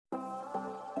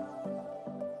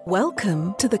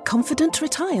Welcome to the Confident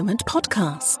Retirement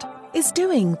Podcast. Is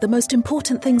doing the most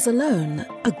important things alone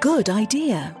a good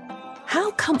idea? How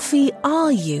comfy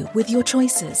are you with your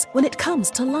choices when it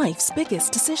comes to life's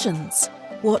biggest decisions?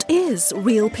 What is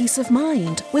real peace of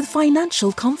mind with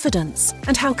financial confidence,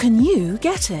 and how can you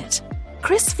get it?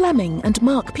 Chris Fleming and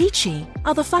Mark Peachy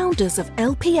are the founders of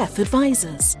LPF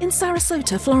Advisors in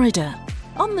Sarasota, Florida.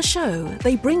 On the show,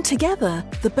 they bring together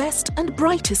the best and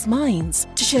brightest minds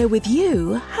to share with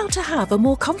you how to have a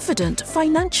more confident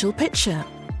financial picture.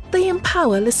 They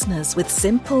empower listeners with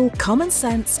simple, common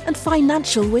sense and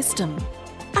financial wisdom.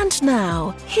 And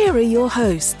now, here are your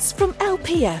hosts from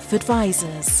LPF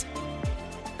Advisors.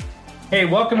 Hey,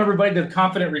 welcome everybody to the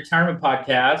Confident Retirement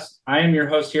Podcast. I am your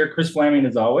host here, Chris Fleming,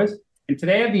 as always. And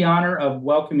today I have the honor of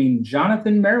welcoming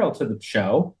Jonathan Merrill to the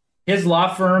show. His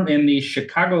law firm in the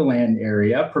Chicagoland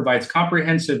area provides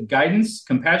comprehensive guidance,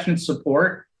 compassionate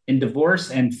support in divorce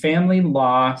and family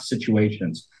law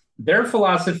situations. Their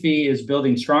philosophy is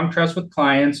building strong trust with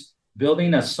clients,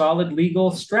 building a solid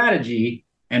legal strategy,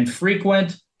 and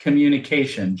frequent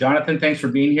communication. Jonathan, thanks for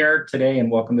being here today and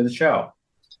welcome to the show.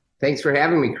 Thanks for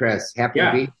having me, Chris. Happy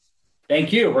to be.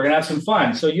 Thank you. We're going to have some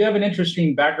fun. So you have an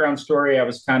interesting background story. I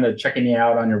was kind of checking you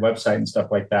out on your website and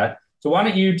stuff like that. So why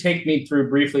don't you take me through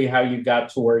briefly how you got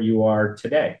to where you are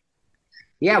today?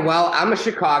 Yeah, well, I'm a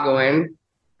Chicagoan,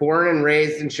 born and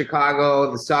raised in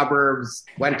Chicago, the suburbs,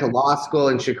 went to law school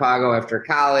in Chicago after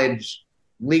college,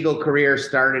 legal career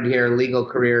started here, legal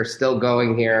career still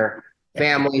going here,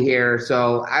 family here.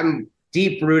 So I'm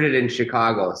deep rooted in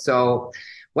Chicago. So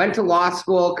went to law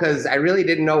school because I really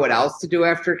didn't know what else to do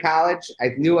after college. I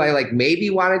knew I maybe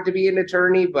wanted to be an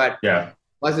attorney, but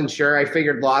wasn't sure. I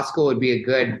figured law school would be a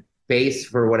good base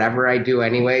for whatever I do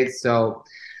anyway. So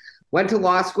went to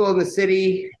law school in the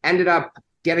city, ended up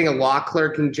getting a law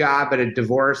clerking job at a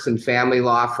divorce and family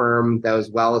law firm that was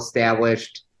well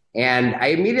established. And I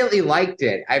immediately liked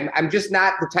it. I'm just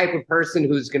not the type of person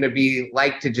who's going to be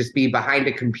to just be behind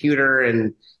a computer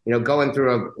and, going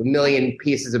through a million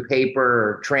pieces of paper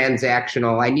or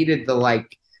transactional. I needed the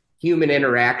human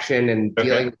interaction and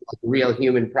dealing with real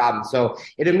human problems. So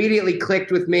it immediately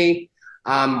clicked with me.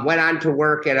 Went on to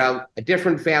work at a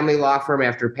different family law firm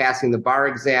after passing the bar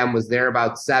exam, was there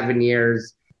about 7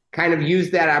 years, kind of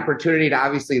used that opportunity to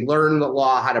obviously learn the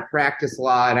law, how to practice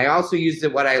law. And I also used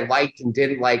it what I liked and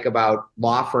didn't like about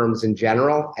law firms in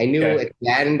general. I knew at the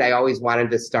end I always wanted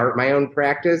to start my own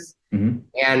practice. Mm-hmm.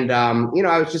 And,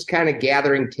 I was just kind of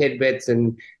gathering tidbits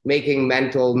and making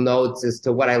mental notes as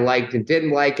to what I liked and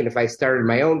didn't like. And if I started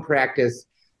my own practice,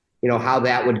 how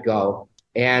that would go.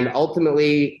 And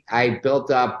ultimately, I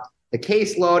built up the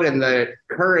caseload and the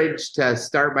courage to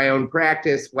start my own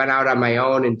practice, went out on my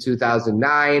own in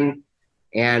 2009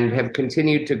 and have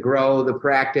continued to grow the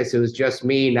practice. It was just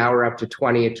me. Now we're up to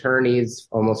 20 attorneys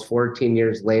almost 14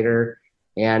 years later.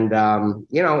 And,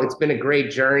 it's been a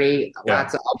great journey,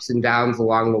 lots of ups and downs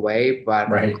along the way, but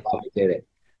I'm glad I did it.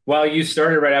 Well, you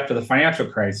started right after the financial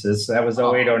crisis. That was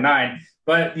 08, 09.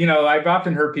 But, I've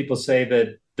often heard people say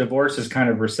that divorce is kind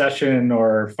of recession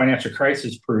or financial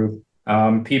crisis proof.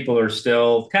 People are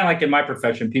still kind of like in my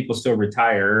profession, people still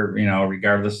retire,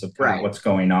 regardless of what's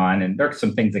going on. And there are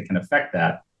some things that can affect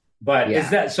that. But is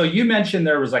that, so you mentioned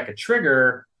there was a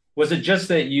trigger. Was it just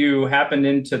that you happened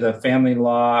into the family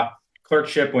law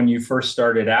clerkship when you first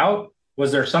started out?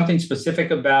 Was there something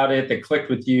specific about it that clicked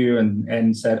with you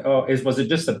and said, was it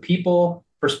just the people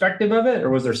perspective of it? Or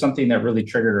was there something that really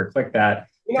triggered or clicked that?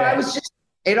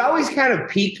 It always kind of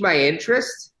piqued my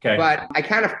interest, but I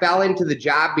kind of fell into the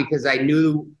job because I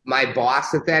knew my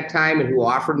boss at that time and who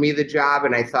offered me the job.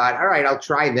 And I thought, all right, I'll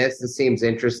try this. This seems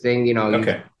interesting.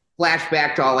 You flash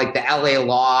back to all the LA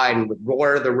law and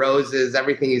War of the Roses,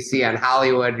 everything you see on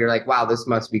Hollywood. You're like, wow, this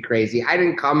must be crazy. I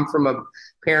didn't come from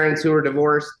parents who were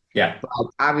divorced. Yeah.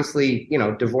 Obviously,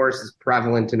 divorce is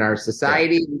prevalent in our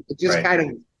society. Yeah. It just kind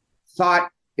of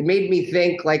thought, it made me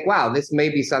think wow, this may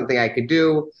be something I could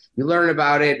do. You learn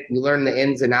about it. You learn the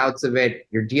ins and outs of it.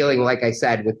 You're dealing, like I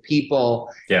said, with people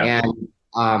and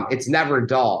it's never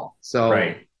dull. So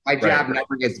my job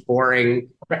never gets boring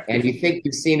and you think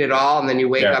you've seen it all and then you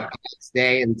wake up the next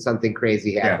day and something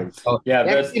crazy happens. So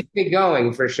that keeps me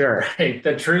going for sure. Right.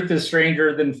 The truth is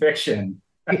stranger than fiction.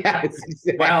 Yes,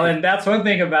 exactly. Well, and that's one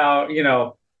thing about,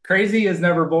 crazy is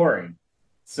never boring.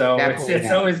 So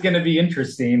it's always going to be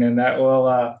interesting and that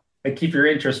will keep your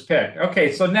interest picked.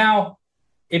 Okay, so now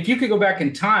if you could go back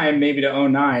in time, maybe to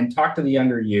 09, talk to the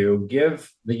younger you, give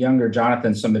the younger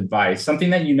Jonathan some advice, something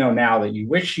that you know now that you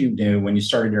wish you knew when you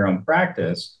started your own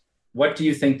practice, what do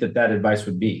you think that advice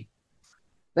would be?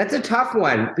 That's a tough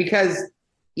one because,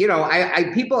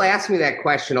 I people ask me that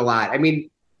question a lot. I mean,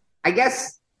 I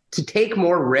guess to take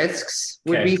more risks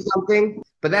would be something,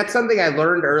 but that's something I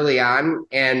learned early on.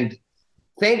 And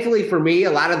thankfully for me,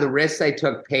 a lot of the risks I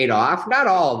took paid off. Not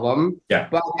all of them,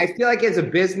 but I feel like as a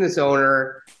business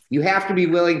owner, you have to be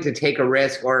willing to take a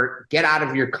risk or get out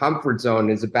of your comfort zone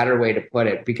is a better way to put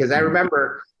it. Because I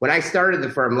remember when I started the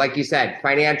firm, like you said,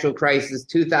 financial crisis,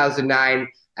 2009,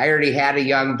 I already had a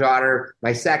young daughter.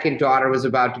 My second daughter was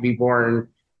about to be born.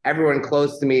 Everyone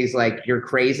close to me is like, you're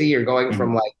crazy. You're going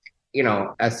from like,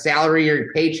 a salary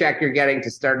or paycheck you're getting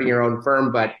to starting your own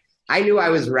firm. But I knew I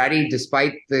was ready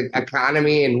despite the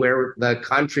economy and where the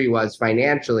country was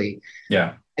financially.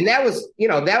 Yeah. And that was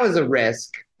a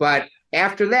risk. But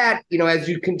after that, as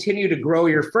you continue to grow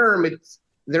your firm,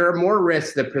 there are more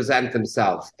risks that present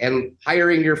themselves. And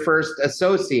hiring your first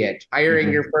associate, hiring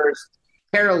your first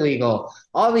paralegal,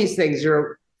 all these things,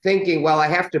 you're thinking, well, I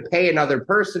have to pay another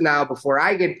person now before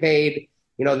I get paid.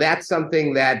 That's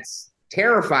something that's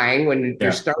terrifying when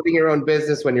you're starting your own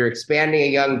business, when you're expanding a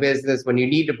young business, when you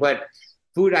need to put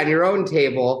food on your own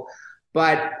table.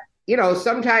 But,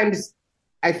 sometimes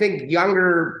I think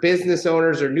younger business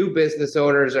owners or new business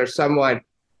owners are somewhat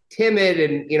timid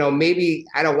and, maybe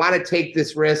I don't want to take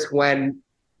this risk when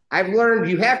I've learned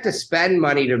you have to spend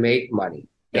money to make money.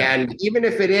 Yeah. And even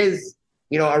if it is,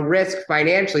 a risk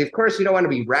financially, of course, you don't want to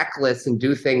be reckless and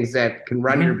do things that can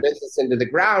run your business into the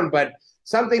ground, but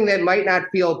something that might not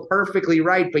feel perfectly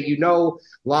right, but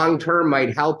long-term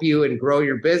might help you and grow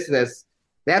your business.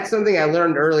 That's something I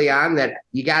learned early on that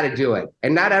you got to do it.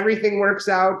 And not everything works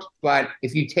out, but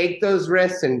if you take those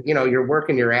risks and, you're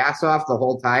working your ass off the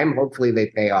whole time, hopefully they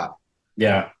pay off.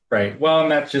 Yeah, right. Well,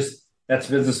 and that's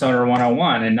business owner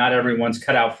 101, and not everyone's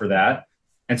cut out for that.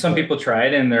 And some people try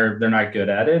it and they're not good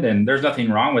at it. And there's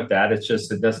nothing wrong with that. It's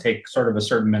just, it does take sort of a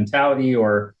certain mentality,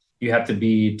 or you have to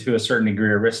be to a certain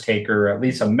degree a risk taker, or at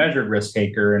least a measured risk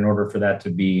taker, in order for that to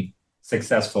be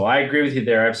successful. I agree with you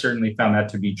there. I've certainly found that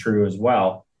to be true as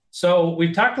well. So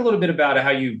we've talked a little bit about how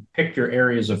you picked your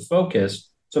areas of focus.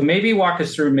 So maybe walk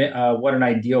us through what an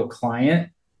ideal client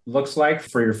looks like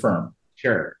for your firm.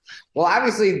 Sure. Well,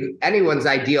 obviously anyone's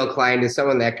ideal client is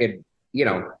someone that could,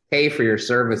 pay for your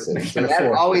services. So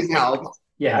that always helps.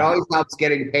 Yeah. It always helps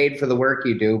getting paid for the work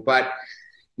you do. But,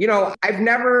 I've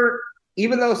never,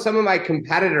 even though some of my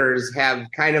competitors have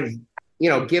kind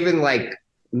of, given like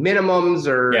minimums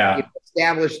or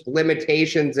established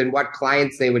limitations in what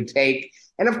clients they would take.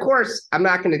 And of course, I'm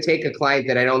not going to take a client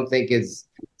that I don't think is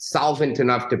solvent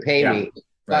enough to pay me.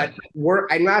 But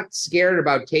I'm not scared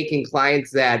about taking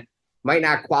clients that might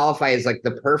not qualify as like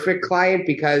the perfect client,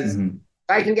 because if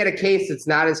I can get a case that's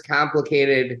not as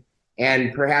complicated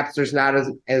and perhaps there's not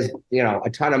as a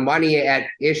ton of money at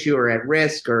issue or at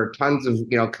risk, or tons of,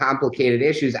 complicated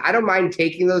issues, I don't mind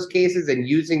taking those cases and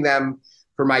using them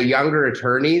for my younger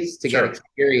attorneys to get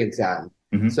experience on.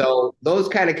 So those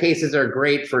kind of cases are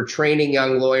great for training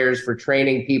young lawyers, for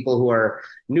training people who are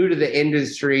new to the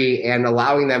industry and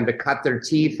allowing them to cut their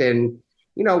teeth and,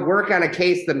 work on a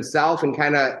case themselves and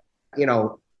kind of,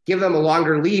 give them a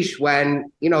longer leash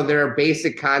when, there are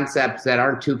basic concepts that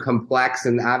aren't too complex,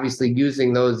 and obviously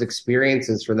using those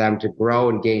experiences for them to grow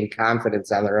and gain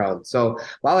confidence on their own. So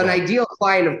while an ideal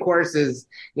client, of course, is,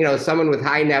 someone with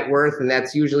high net worth, and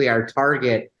that's usually our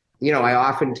target, I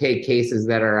often take cases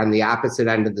that are on the opposite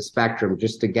end of the spectrum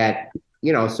just to get,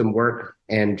 some work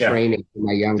and training for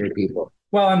my younger people.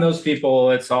 Well, and those people,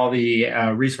 it's all the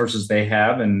resources they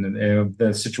have, and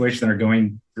the situation they're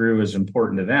going through is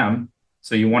important to them.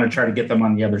 So you want to try to get them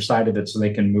on the other side of it so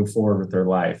they can move forward with their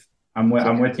life. I'm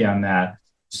with you on that.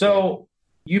 So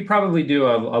you probably do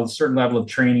a certain level of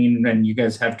training, and you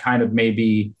guys have kind of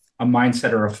maybe a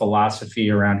mindset or a philosophy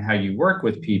around how you work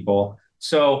with people.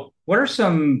 So what are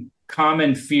some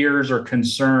common fears or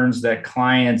concerns that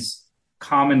clients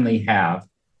commonly have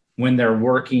when they're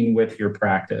working with your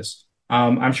practice?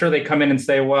 I'm sure they come in and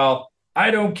say, well,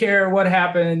 I don't care what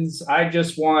happens. I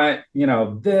just want,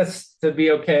 this to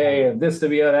be okay, and this to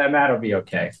be, that'll be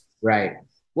okay. Right.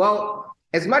 Well,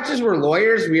 as much as we're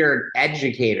lawyers, we are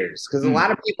educators, because a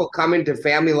lot of people come into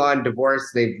family law and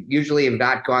divorce. They usually have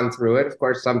not gone through it. Of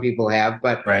course, some people have,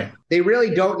 but they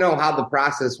really don't know how the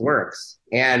process works.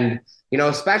 And,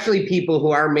 especially people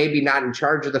who are maybe not in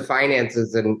charge of the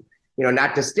finances, and,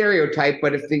 not to stereotype,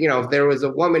 but if there was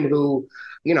a woman who,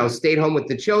 stayed home with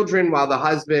the children while the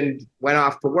husband went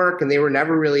off to work, and they were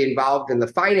never really involved in the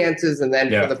finances. And then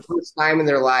for the first time in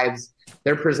their lives,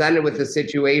 they're presented with a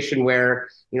situation where,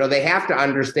 they have to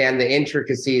understand the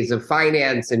intricacies of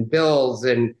finance and bills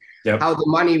and how the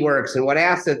money works and what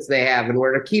assets they have and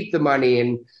where to keep the money.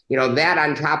 And, that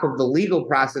on top of the legal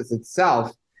process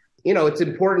itself. it's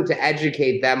important to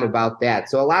educate them about that.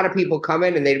 So a lot of people come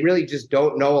in and they really just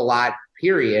don't know a lot,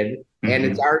 period. And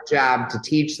it's our job to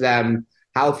teach them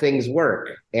how things work.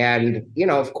 And,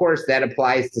 of course, that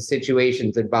applies to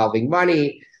situations involving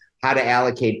money, how to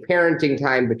allocate parenting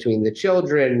time between the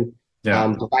children,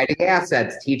 dividing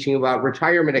assets, teaching about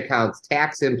retirement accounts,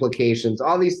 tax implications,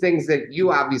 all these things that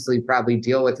you obviously probably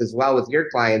deal with as well with your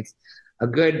clients. A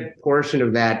good portion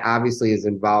of that obviously is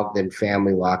involved in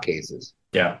family law cases.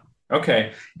 Yeah.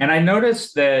 Okay. And I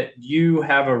noticed that you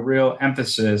have a real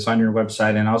emphasis on your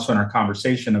website and also in our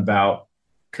conversation about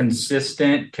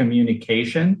consistent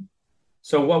communication.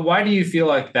 So why do you feel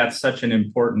like that's such an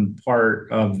important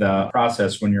part of the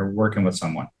process when you're working with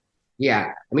someone?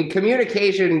 Yeah. I mean,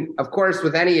 communication, of course,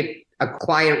 with a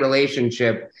client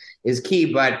relationship is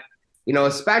key, but,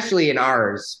 especially in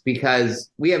ours, because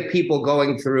we have people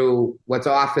going through what's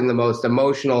often the most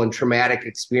emotional and traumatic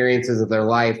experiences of their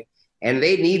life, and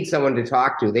they need someone to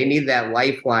talk to. They need that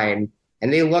lifeline,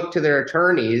 and they look to their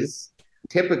attorneys,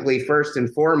 typically first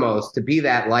and foremost, to be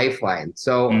that lifeline.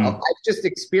 So I've just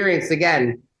experienced,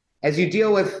 again, as you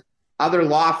deal with other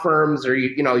law firms or,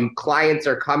 clients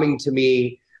are coming to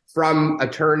me from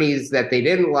attorneys that they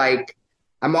didn't like,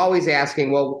 I'm always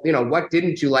asking, well, what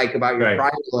didn't you like about your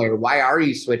prior lawyer? Why are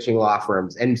you switching law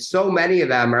firms? And so many of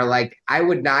them are like, I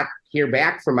would not hear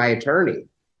back from my attorney.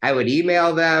 I would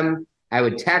email them, I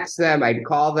would text them, I'd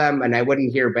call them, and I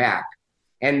wouldn't hear back.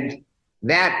 And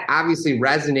that obviously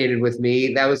resonated with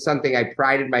me. That was something I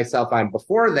prided myself on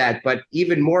before that, but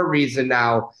even more reason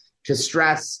now to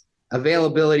stress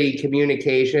availability,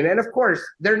 communication. And of course,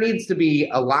 there needs to be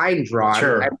a line drawn.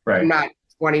 Sure, I'm not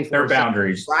 24/7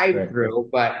 boundaries drive through,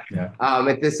 but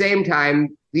at the same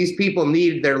time, these people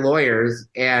need their lawyers.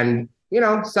 And,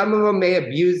 some of them may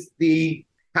abuse the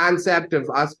concept of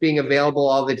us being available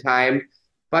all the time.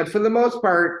 But for the most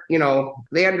part,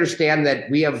 they understand that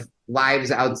we have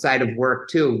lives outside of work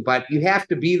too, but you have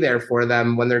to be there for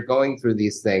them when they're going through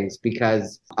these things,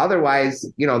 because otherwise,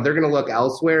 they're going to look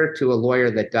elsewhere to a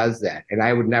lawyer that does that. And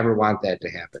I would never want that to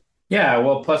happen. Yeah.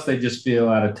 Well, plus they just feel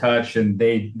out of touch and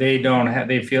they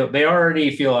already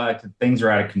feel like things are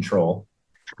out of control.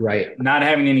 Right. Not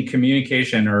having any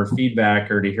communication or feedback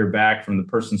or to hear back from the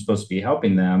person supposed to be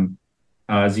helping them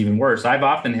is even worse. I've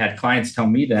often had clients tell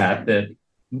me that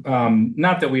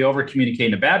not that we over communicate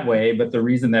in a bad way, but the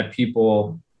reason that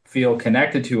people feel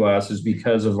connected to us is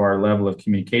because of our level of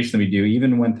communication that we do.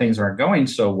 Even when things aren't going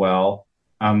so well,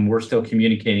 we're still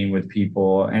communicating with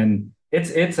people. And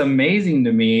it's amazing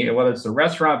to me, whether it's the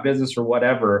restaurant business or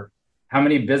whatever, how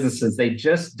many businesses, they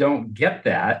just don't get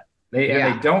that.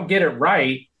 They don't get it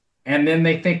right. And then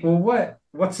they think, well,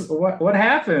 what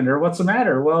happened or what's the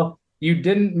matter? Well, you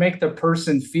didn't make the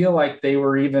person feel like they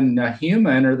were even a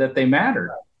human or that they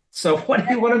mattered. So what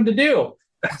do you want them to do?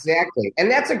 Exactly. And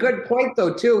that's a good point,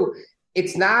 though, too.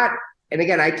 It's not, and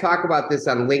again, I talk about this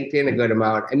on LinkedIn a good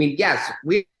amount. I mean, yes,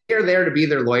 we are there to be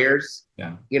their lawyers.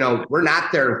 Yeah. We're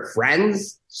not their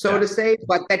friends, so to say,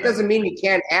 but that doesn't mean you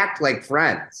can't act like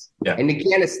friends. Yeah. And you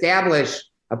can't establish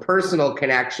a personal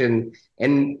connection.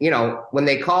 And, when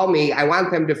they call me, I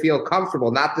want them to feel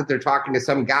comfortable, not that they're talking to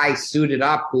some guy suited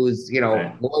up who's,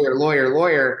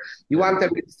 lawyer. You want them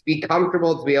to be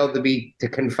comfortable, to be able to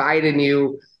confide in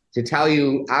you, to tell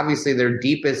you, obviously, their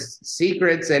deepest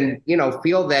secrets and,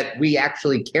 feel that we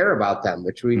actually care about them,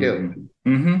 which we do.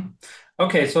 Mm-hmm.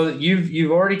 Okay. So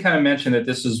you've already kind of mentioned that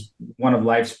this is one of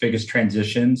life's biggest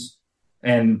transitions.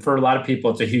 And for a lot of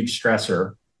people, it's a huge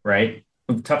stressor, right?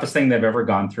 The toughest thing they've ever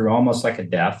gone through, almost like a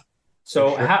death.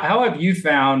 So how have you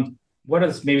found, what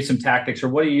is maybe some tactics or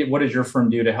what does your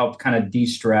firm do to help kind of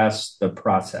de-stress the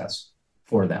process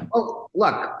for them? Well,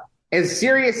 look, as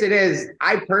serious it is,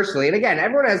 I personally, and again,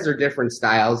 everyone has their different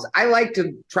styles. I like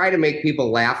to try to make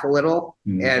people laugh a little.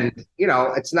 And,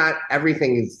 it's not,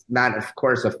 everything is not, of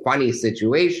course, a funny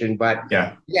situation, but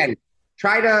again,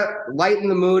 try to lighten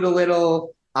the mood a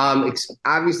little.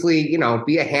 Obviously,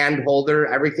 be a hand holder.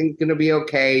 Everything's going to be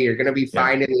okay. You're going to be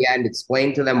fine in the end.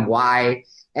 Explain to them why.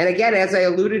 And again, as I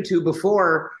alluded to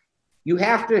before, you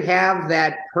have to have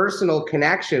that personal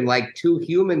connection like two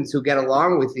humans who get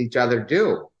along with each other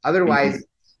do. Otherwise,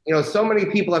 so many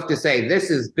people have to say, this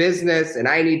is business and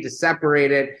I need to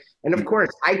separate it. And of course,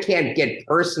 I can't get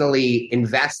personally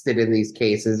invested in these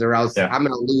cases or else I'm going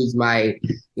to lose my,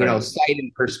 sight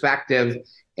and perspective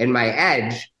and my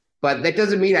edge. But that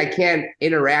doesn't mean I can't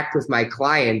interact with my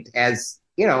client as,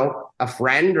 a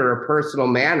friend or a personal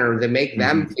manner that make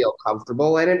them feel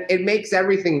comfortable. And it makes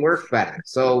everything work better.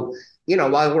 So,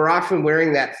 while we're often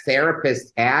wearing that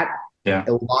therapist hat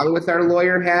along with our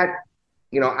lawyer hat,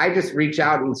 I just reach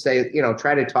out and say,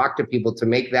 try to talk to people to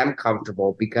make them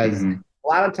comfortable, because a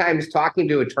lot of times talking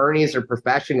to attorneys or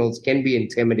professionals can be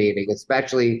intimidating,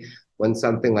 especially when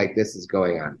something like this is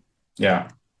going on. Yeah.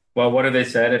 Well, what have they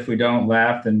said? If we don't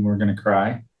laugh, then we're going to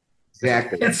cry.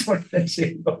 Exactly. That's what they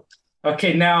say.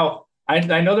 Okay. Now,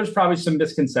 I know there's probably some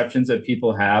misconceptions that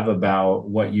people have about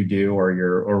what you do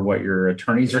or what your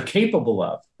attorneys are capable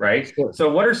of, right? Sure.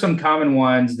 So what are some common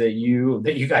ones that you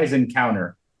guys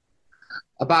encounter?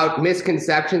 About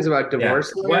misconceptions about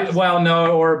divorce lawyers?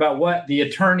 No, or about what the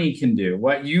attorney can do,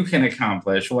 what you can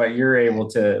accomplish, what you're able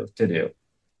to do.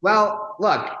 Well,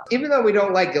 look, even though we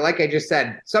don't like it, like I just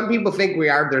said, some people think we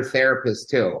are their therapists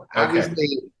too. Okay.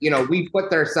 Obviously, we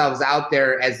put ourselves out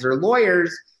there as their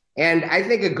lawyers. And I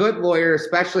think a good lawyer,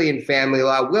 especially in family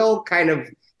law, will kind of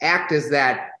act as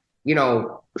that,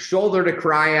 shoulder to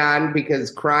cry on,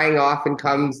 because crying often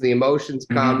comes, the emotions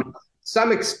come.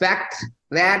 Some expect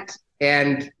that.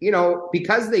 And,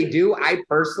 because they do, I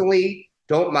personally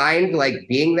don't mind like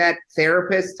being that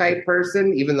therapist type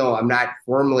person, even though I'm not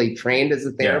formally trained as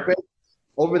a therapist.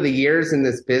 Yeah. Over the years in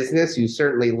this business, you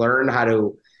certainly learn how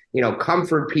to,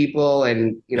 comfort people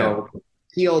and,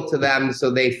 appeal to them so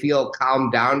they feel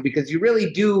calmed down, because you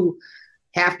really do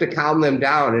have to calm them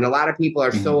down. And a lot of people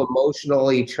are so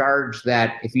emotionally charged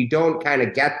that if you don't kind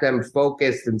of get them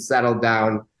focused and settled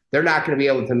down, they're not going to be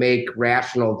able to make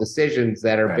rational decisions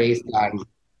that are based on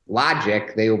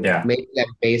logic. They will make them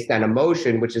based on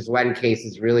emotion, which is when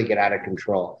cases really get out of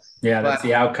control. Yeah, that's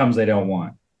the outcomes they don't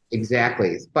want.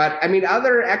 Exactly. But I mean,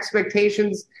 other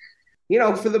expectations,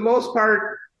 for the most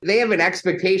part, they have an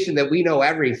expectation that we know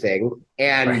everything.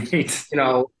 And,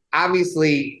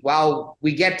 obviously, while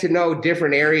we get to know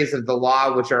different areas of the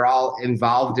law, which are all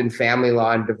involved in family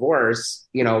law and divorce,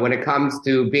 when it comes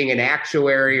to being an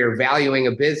actuary or valuing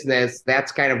a business,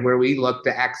 that's kind of where we look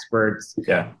to experts.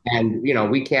 Yeah. And,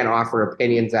 we can't offer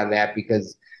opinions on that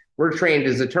because we're trained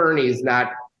as attorneys,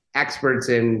 not experts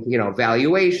in,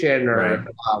 valuation or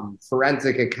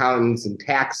forensic accountants and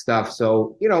tax stuff.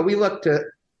 So,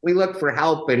 we look for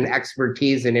help and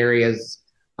expertise in areas.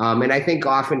 And I think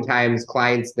oftentimes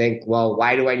clients think, well,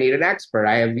 why do I need an expert?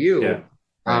 I have you. Yeah,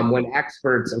 right. When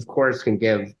experts, of course, can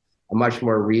give a much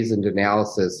more reasoned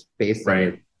analysis based on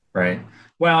it. Right.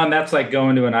 Well, and that's like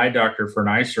going to an eye doctor for an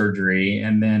eye surgery,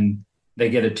 and then they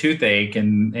get a toothache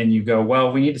and you go,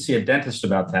 well, we need to see a dentist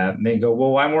about that. And they go,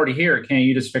 well, I'm already here. Can't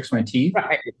you just fix my teeth?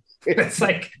 Right. It's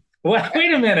like, well,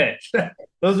 wait a minute.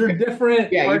 Those are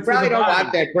different. Yeah, you probably don't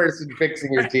want that person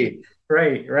fixing your teeth.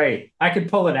 Right. I could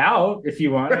pull it out if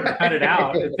you want, cut it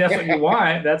out. If that's what you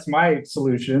want, that's my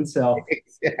solution. So,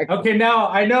 exactly. Okay, now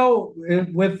I know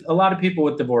with a lot of people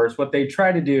with divorce, what they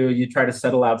try to do, you try to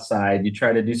settle outside, you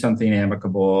try to do something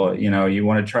amicable, you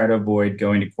want to try to avoid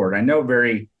going to court. I know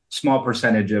very small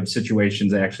percentage of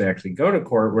situations they actually go to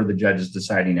court where the judge is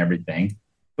deciding everything.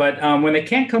 But when they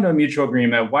can't come to a mutual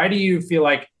agreement, why do you feel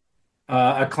like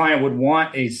a client would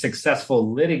want a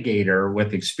successful litigator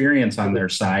with experience on their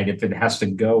side if it has to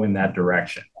go in that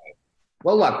direction?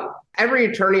 Well, look, every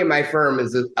attorney at my firm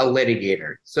is a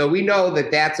litigator. So we know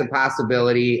that that's a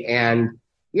possibility. And,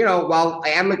 while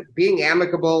being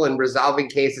amicable and resolving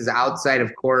cases outside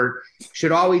of court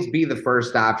should always be the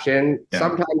first option,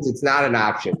 sometimes it's not an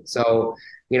option. So,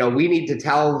 we need to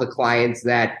tell the clients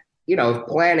that, if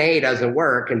plan A doesn't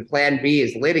work and plan B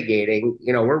is litigating,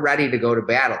 we're ready to go to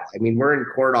battle. I mean, we're in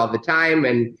court all the time.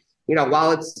 And,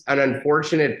 while it's an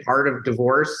unfortunate part of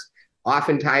divorce,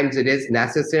 oftentimes it is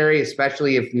necessary,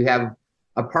 especially if you have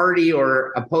a party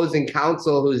or opposing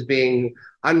counsel who's being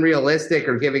unrealistic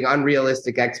or giving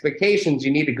unrealistic expectations.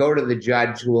 You need to go to the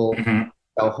judge who will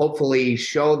hopefully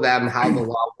show them how the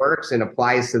law works and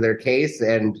applies to their case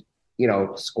and,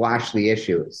 squash the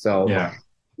issue. So,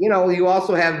 you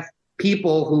also have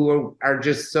people who are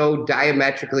just so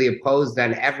diametrically opposed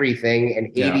on everything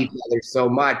and hate each other so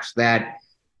much that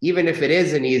even if it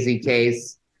is an easy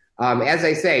case, as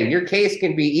I say, your case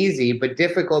can be easy, but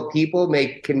difficult people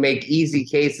can make easy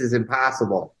cases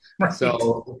impossible. Right.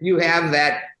 So if you have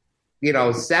that,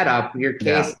 setup, your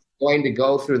case is going to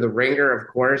go through the ringer, of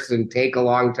course, and take a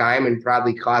long time and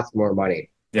probably cost more money.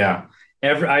 Yeah.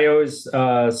 I always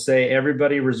say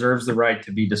everybody reserves the right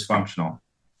to be dysfunctional.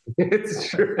 It's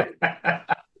true.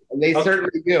 And they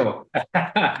certainly do.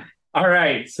 All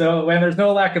right. So when there's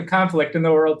no lack of conflict in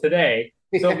the world today,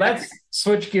 so let's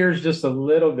switch gears just a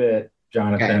little bit,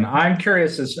 Jonathan. Okay. I'm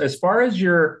curious, as far as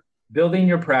you're building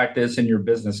your practice and your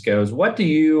business goes, what do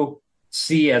you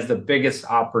see as the biggest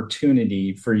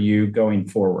opportunity for you going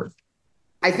forward?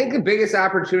 I think the biggest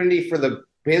opportunity for the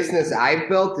business I've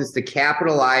built is to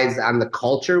capitalize on the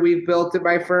culture we've built at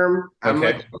my firm. I'm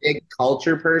Okay. like a big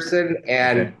culture person,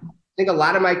 and Okay. I think a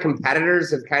lot of my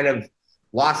competitors have kind of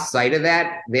lost sight of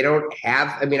that. They don't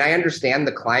have, I mean, I understand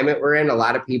the climate we're in. A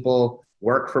lot of people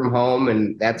work from home,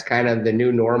 and that's kind of the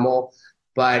new normal.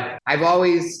 But I've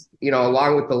always,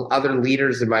 along with the other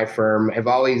leaders in my firm, have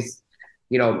always,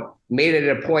 made it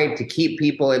a point to keep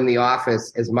people in the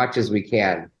office as much as we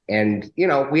can. And,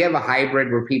 we have a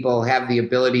hybrid where people have the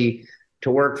ability to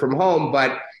work from home.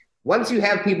 But once you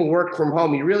have people work from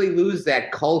home, you really lose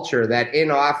that culture, that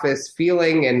in-office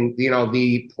feeling, and,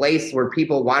 the place where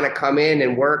people want to come in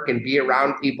and work and be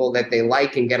around people that they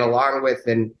like and get along with.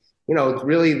 And, it's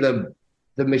really the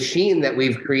machine that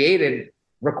we've created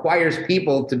requires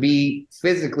people to be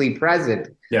physically present.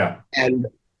 Yeah. And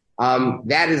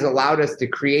that has allowed us to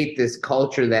create this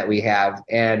culture that we have.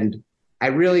 And I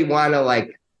really want to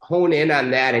hone in on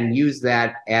that and use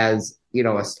that as,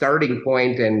 a starting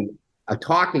point and a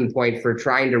talking point for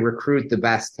trying to recruit the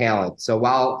best talent. So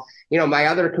while, my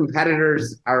other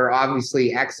competitors are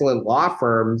obviously excellent law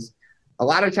firms, a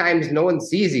lot of times no one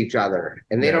sees each other,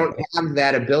 and they don't have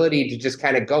that ability to just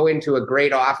kind of go into a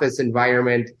great office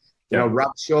environment,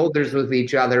 rub shoulders with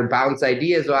each other, bounce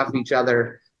ideas off each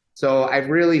other. So I've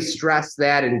really stressed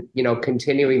that, and,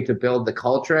 continuing to build the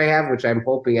culture I have, which I'm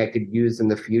hoping I could use in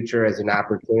the future as an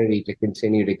opportunity to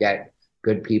continue to get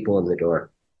good people in the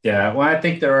door. Yeah. Well, I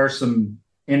think there are some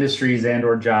industries and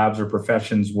or jobs or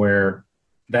professions where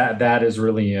that is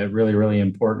really, really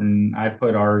important. I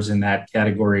put ours in that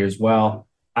category as well.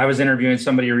 I was interviewing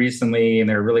somebody recently and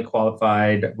they're really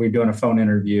qualified. We're doing a phone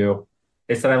interview.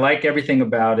 They said, I like everything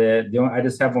about it. I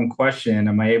just have one question.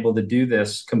 Am I able to do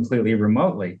this completely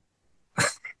remotely?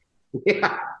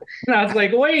 Yeah. And I was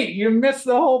like, wait, you missed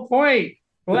the whole point.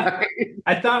 What?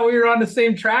 I thought we were on the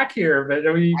same track here, but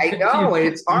I know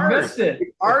it's hard. You missed it.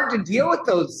 It's hard to deal with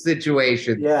those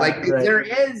situations. Right. There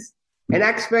is an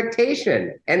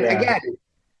expectation. And again,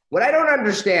 what I don't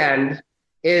understand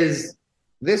is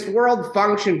this world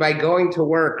functioned by going to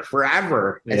work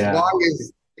forever, as long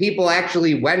as people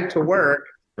actually went to work.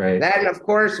 Right. Then, of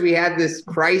course, we had this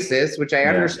crisis, which I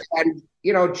understand,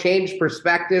 changed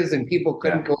perspectives and people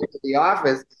couldn't go into the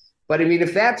office. But I mean,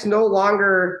 if that's no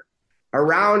longer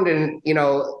around and,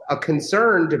 a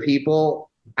concern to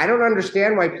people, I don't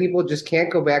understand why people just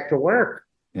can't go back to work.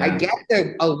 Yeah. I get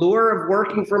the allure of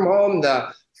working from home,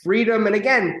 the freedom. And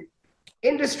again,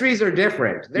 industries are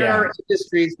different. There are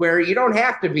industries where you don't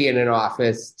have to be in an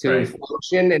office to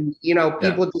function, and,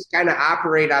 people just kind of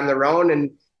operate on their own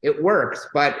and it works.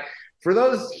 But for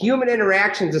those human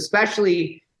interactions,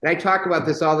 especially, and I talk about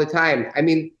this all the time, I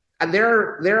mean,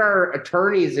 there are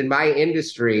attorneys in my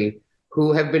industry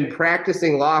who have been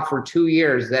practicing law for 2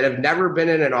 years that have never been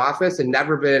in an office and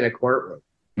never been in a courtroom.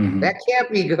 Mm-hmm. That can't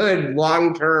be good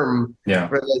long-term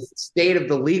for the state of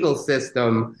the legal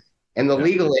system and the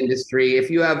legal industry. If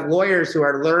you have lawyers who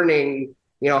are learning,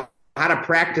 how to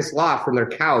practice law from their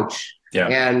couch,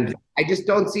 and I just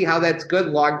don't see how that's good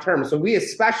long-term. So we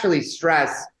especially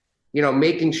stress,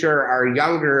 making sure our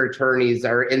younger attorneys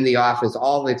are in the office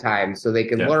all the time so they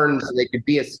can learn, so they could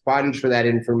be a sponge for that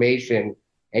information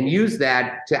and use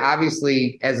that to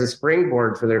obviously as a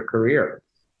springboard for their career.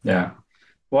 Yeah.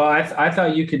 Well, I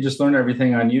thought you could just learn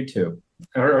everything on YouTube.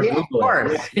 Or of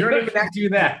course. You don't even have to do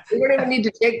that. You don't even need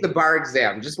to take the bar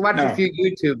exam. Just watch a few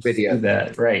YouTube videos. Do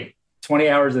that, right. 20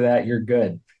 hours of that, you're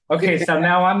good. Okay, so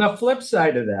now on the flip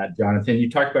side of that, Jonathan, you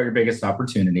talked about your biggest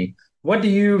opportunity. What do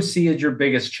you see as your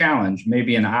biggest challenge?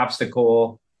 Maybe an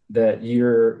obstacle that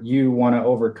you want to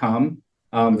overcome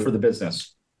for the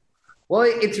business? Well,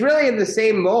 it's really in the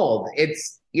same mold.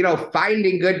 It's,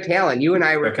 finding good talent. You and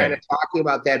I were kind of talking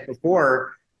about that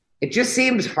before. It just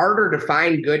seems harder to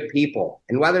find good people.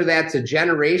 And whether that's a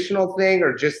generational thing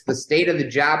or just the state of the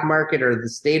job market or the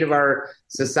state of our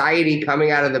society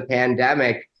coming out of the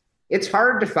pandemic, it's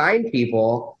hard to find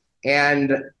people.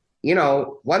 And,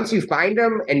 once you find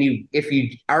them and if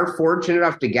you are fortunate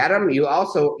enough to get them, you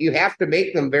have to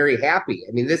make them very happy.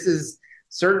 I mean, this is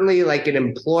certainly like an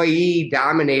employee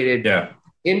dominated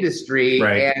industry,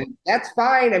 and that's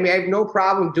fine. I mean, I have no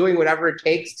problem doing whatever it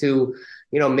takes to,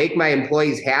 make my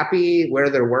employees happy where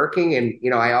they're working. And,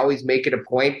 I always make it a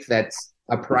point that's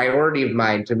a priority of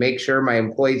mine to make sure my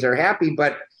employees are happy,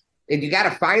 but you got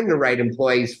to find the right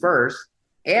employees first.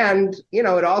 And,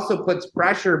 it also puts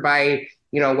pressure by,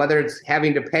 whether it's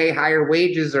having to pay higher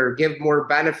wages or give more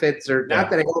benefits or not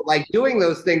that I don't like doing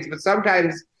those things, but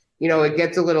sometimes, it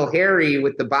gets a little hairy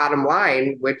with the bottom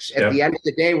line, which at the end of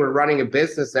the day, we're running a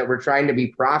business that we're trying to be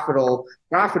profitable.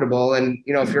 And,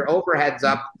 if your overhead's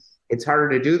up, it's harder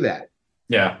to do that.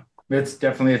 Yeah. It's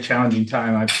definitely a challenging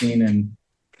time I've seen, and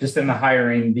just in the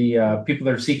hiring, the people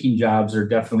that are seeking jobs are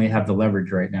definitely have the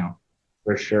leverage right now.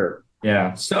 For sure.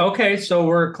 Yeah. So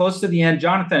we're close to the end.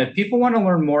 Jonathan, if people want to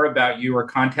learn more about you or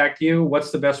contact you, what's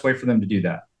the best way for them to do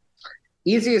that?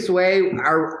 Easiest way,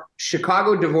 our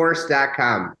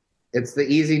ChicagoDivorce.com. It's the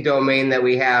easy domain that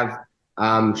we have.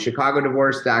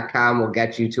 ChicagoDivorce.com will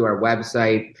get you to our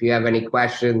website. If you have any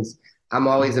questions, I'm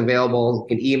always available.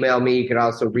 You can email me. You can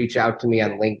also reach out to me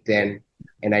on LinkedIn,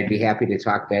 and I'd be happy to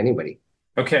talk to anybody.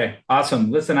 Okay, awesome.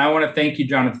 Listen, I want to thank you,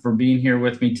 Jonathan, for being here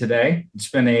with me today. It's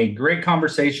been a great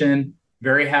conversation.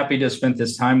 Very happy to have spent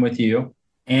this time with you.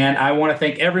 And I want to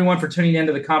thank everyone for tuning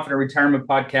into the Confident Retirement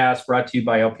Podcast brought to you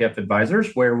by LPF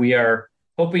Advisors, where we are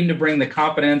hoping to bring the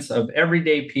confidence of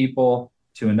everyday people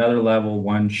to another level,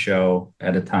 one show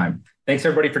at a time. Thanks,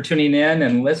 everybody, for tuning in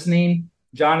and listening.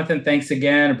 Jonathan, thanks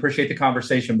again. Appreciate the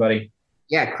conversation, buddy.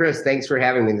 Yeah, Chris, thanks for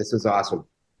having me. This was awesome.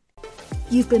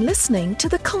 You've been listening to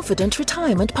the Confident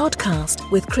Retirement Podcast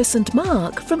with Chris and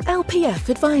Mark from LPF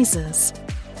Advisors.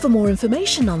 For more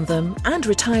information on them and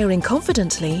retiring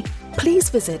confidently, please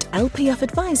visit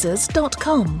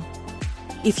lpfadvisors.com.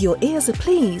 If your ears are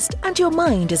pleased and your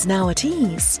mind is now at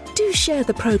ease, do share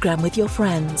the program with your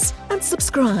friends and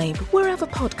subscribe wherever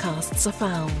podcasts are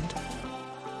found.